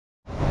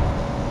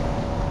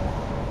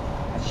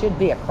should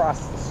be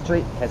across the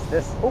street because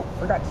this, oh,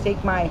 forgot to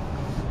take my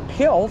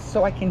pills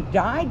so I can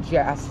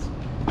digest.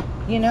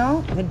 You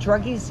know, the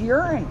druggie's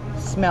urine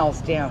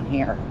smells down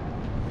here.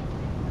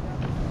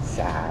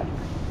 Sad.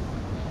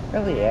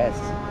 Really is.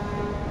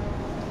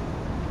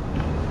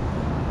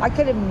 I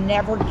could have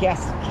never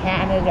guessed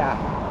Canada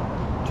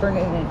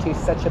turning into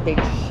such a big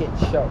shit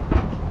show.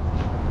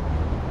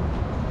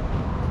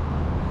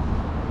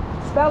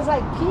 Smells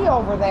like pee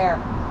over there.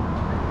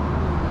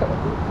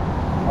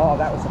 Oh,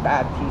 that was a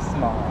bad pee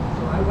smell.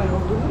 So I went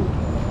over them.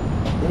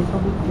 They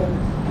told me together.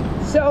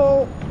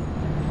 So,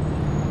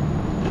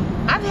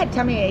 I've had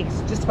tummy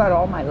aches just about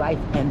all my life,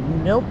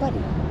 and nobody,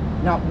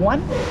 not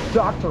one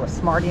doctor was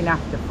smart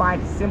enough to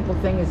find a simple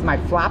thing as my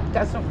flap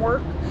doesn't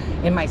work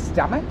in my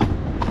stomach.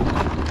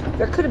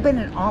 There could have been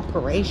an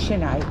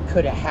operation I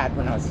could have had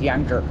when I was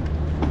younger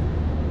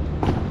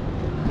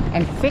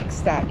and fix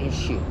that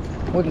issue.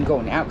 Wouldn't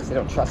go now because I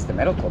don't trust the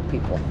medical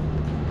people.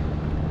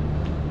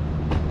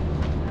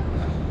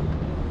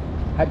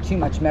 Had too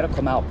much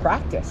medical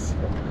malpractice.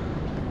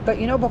 But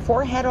you know,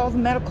 before I had all the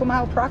medical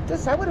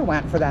malpractice, I would have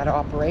went for that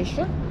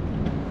operation.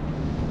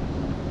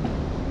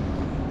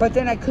 But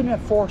then I couldn't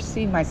have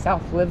foreseen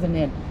myself living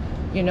in,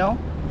 you know,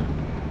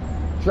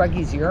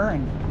 druggie's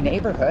urine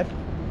neighborhood.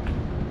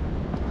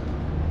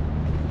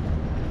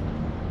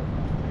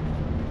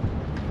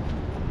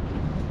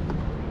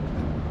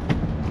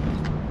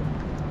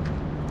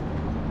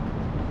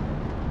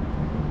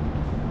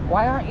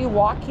 Why aren't you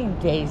walking,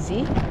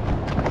 Daisy?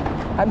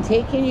 I'm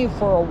taking you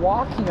for a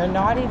walk and you're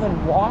not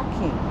even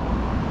walking.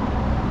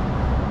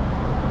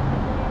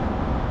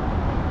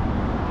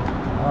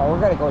 Oh, we're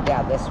gonna go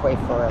down this way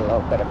for a little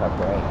bit of a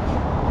break.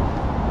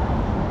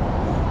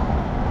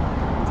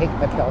 Take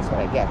my pills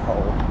when I get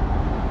home.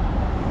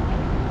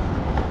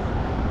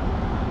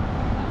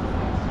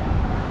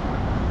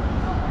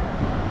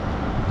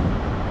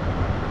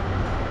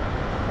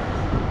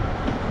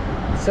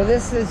 So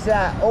this is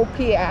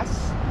OPS.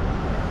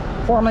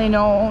 Formerly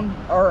known,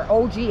 or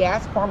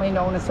OGS, formerly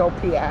known as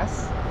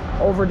OPS,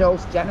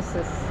 Overdose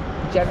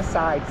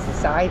Genocide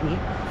Society.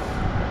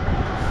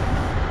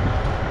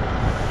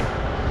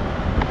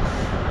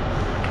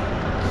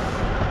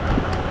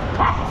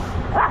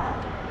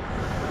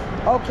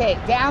 Okay,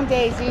 down,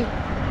 Daisy.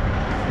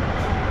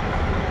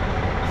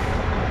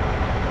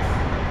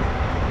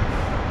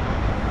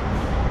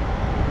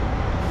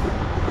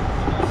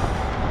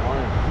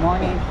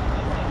 Morning.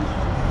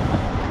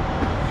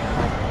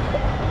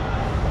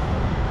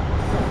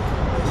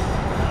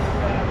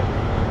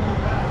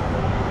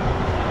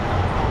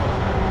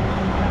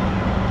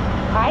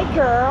 Hi,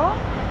 girl.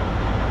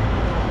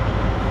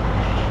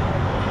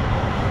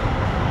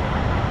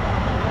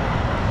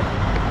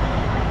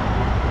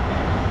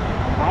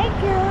 Hi,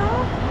 girl.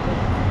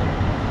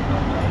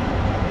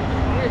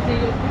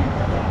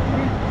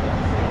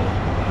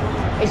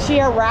 Is she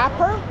a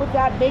rapper with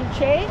that big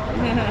chain?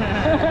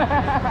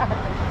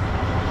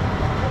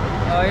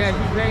 Oh yeah,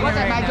 she's pregnant. What's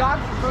it? Right My now.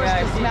 dog's supposed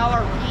to smell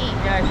her pee.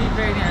 Yeah, she's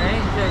pregnant,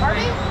 right? So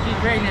she's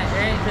pregnant,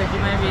 right? So she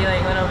might be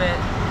like a little bit.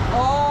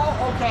 Oh,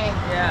 okay.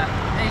 Yeah.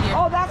 Thank you.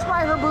 Oh, that's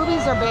why her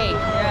boobies are big.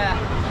 Yeah.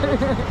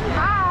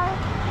 Hi.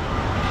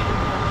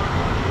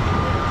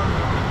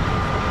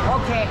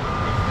 Okay.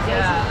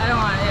 Yeah, I don't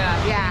want.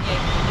 Yeah.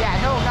 Yeah,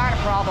 no, not a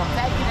problem.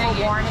 Thank you for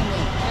warning me.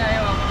 Yeah,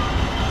 you're welcome.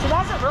 She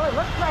doesn't really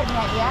look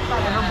pregnant yet,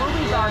 but her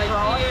boobies are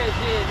growing.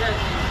 She is,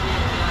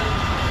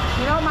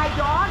 definitely. You know, my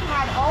dog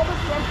had all the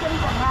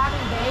symptoms of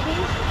having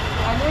babies,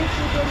 and then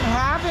she didn't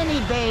have any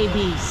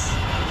babies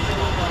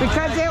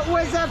because it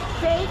was a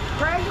fake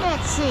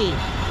pregnancy.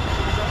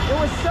 It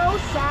was so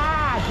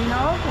sad, you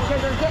know,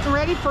 because they're getting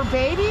ready for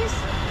babies.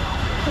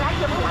 Can I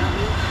give her one of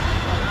these?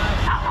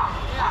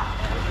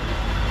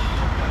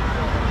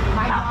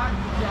 My dog's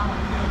jealous.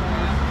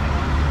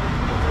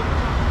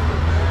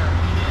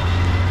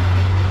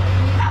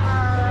 These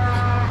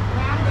are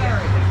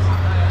cranberries.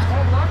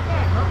 Oh, look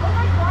at her. Oh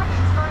my God,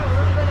 she's got a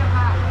little bit of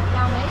a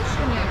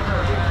Dalmatian in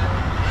her.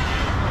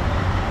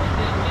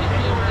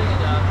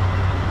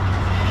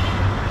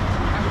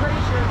 I'm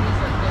pretty sure these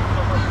are good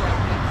for her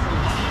pregnancy.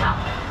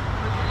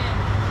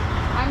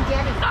 I'm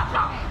Debbie.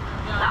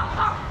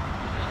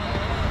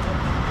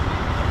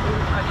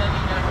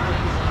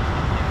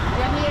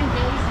 Debbie and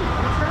Daisy.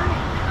 What's her name?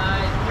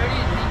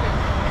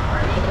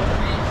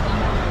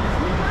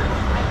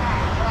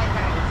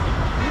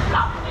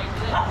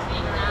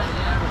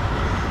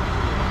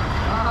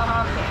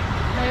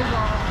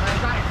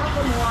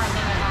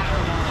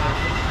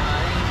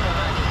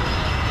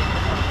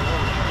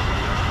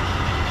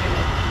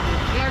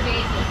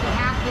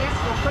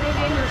 Put it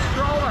in your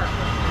stroller.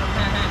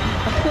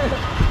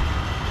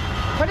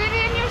 Put it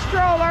in your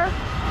stroller.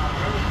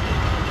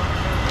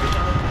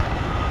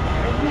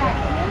 Isn't that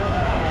cute?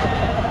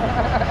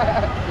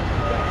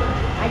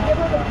 I give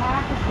her the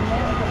package and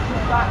then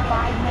she's got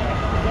 5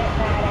 minutes to get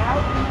that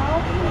out, you know?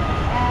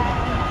 And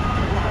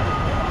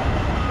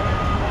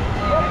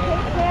well,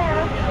 take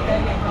care.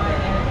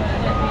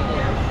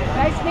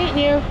 Nice meeting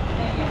you.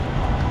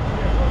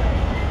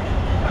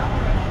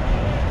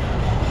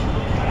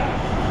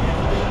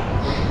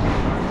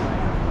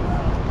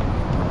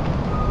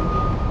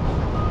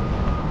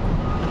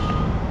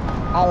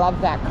 I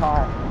love that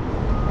car.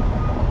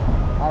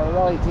 I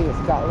really do.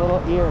 It's got little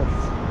ears.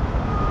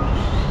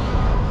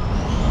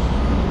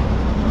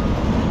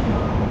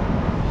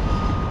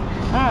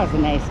 That was a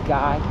nice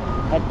guy.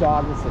 That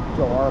dog was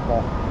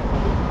adorable.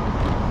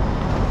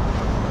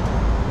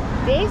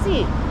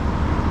 Daisy.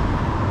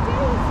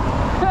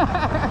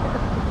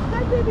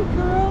 Hi, baby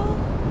girl.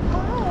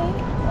 Hi.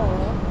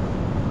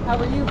 Oh. How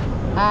are you?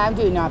 I'm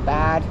doing not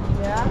bad.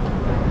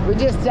 Yeah? We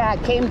just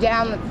came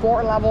down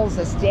 4 levels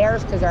of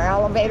stairs because our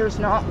elevator's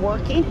not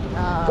working.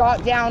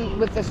 Got down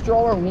with the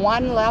stroller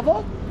 1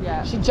 level.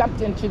 Yeah. She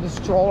jumped into the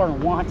stroller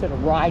and wanted to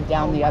ride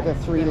down the other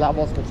 3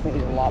 levels, which made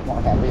it a lot more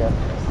heavier.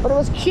 But it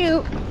was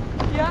cute.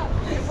 Yeah,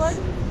 it was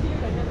cute.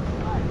 I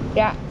didn't try.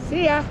 Yeah,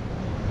 see ya.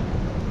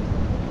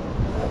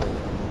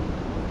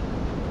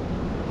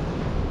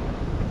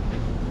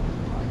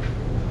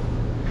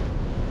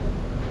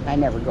 I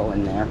never go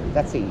in there.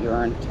 That's a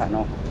urine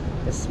tunnel.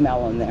 The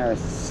smell in there is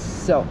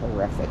so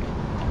horrific.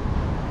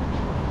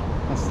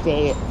 I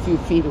stay a few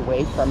feet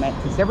away from it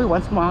because every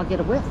once in a while I get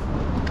a whiff.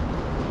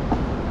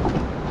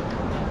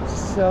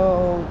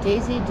 So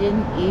Daisy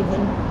didn't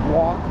even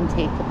walk and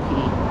take a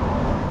pee.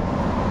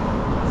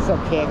 It's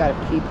okay, I got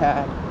a pee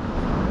pad.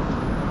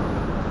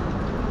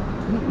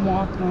 Didn't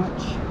walk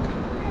much.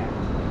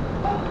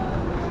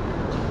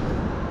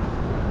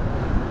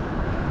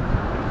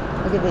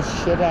 Look at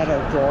this shit at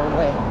our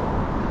doorway.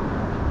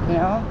 You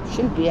know,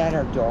 shouldn't be at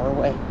our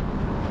doorway.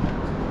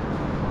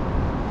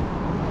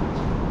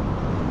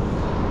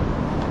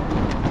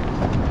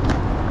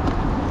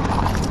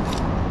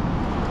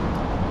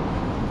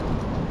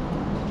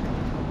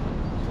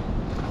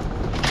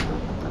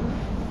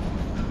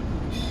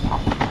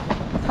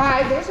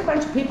 Hi, there's a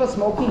bunch of people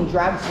smoking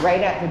drugs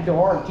right at the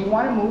door. Do you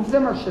want to move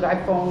them or should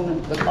I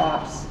phone the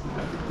cops?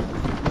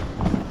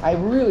 I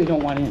really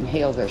don't want to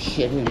inhale their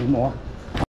shit anymore.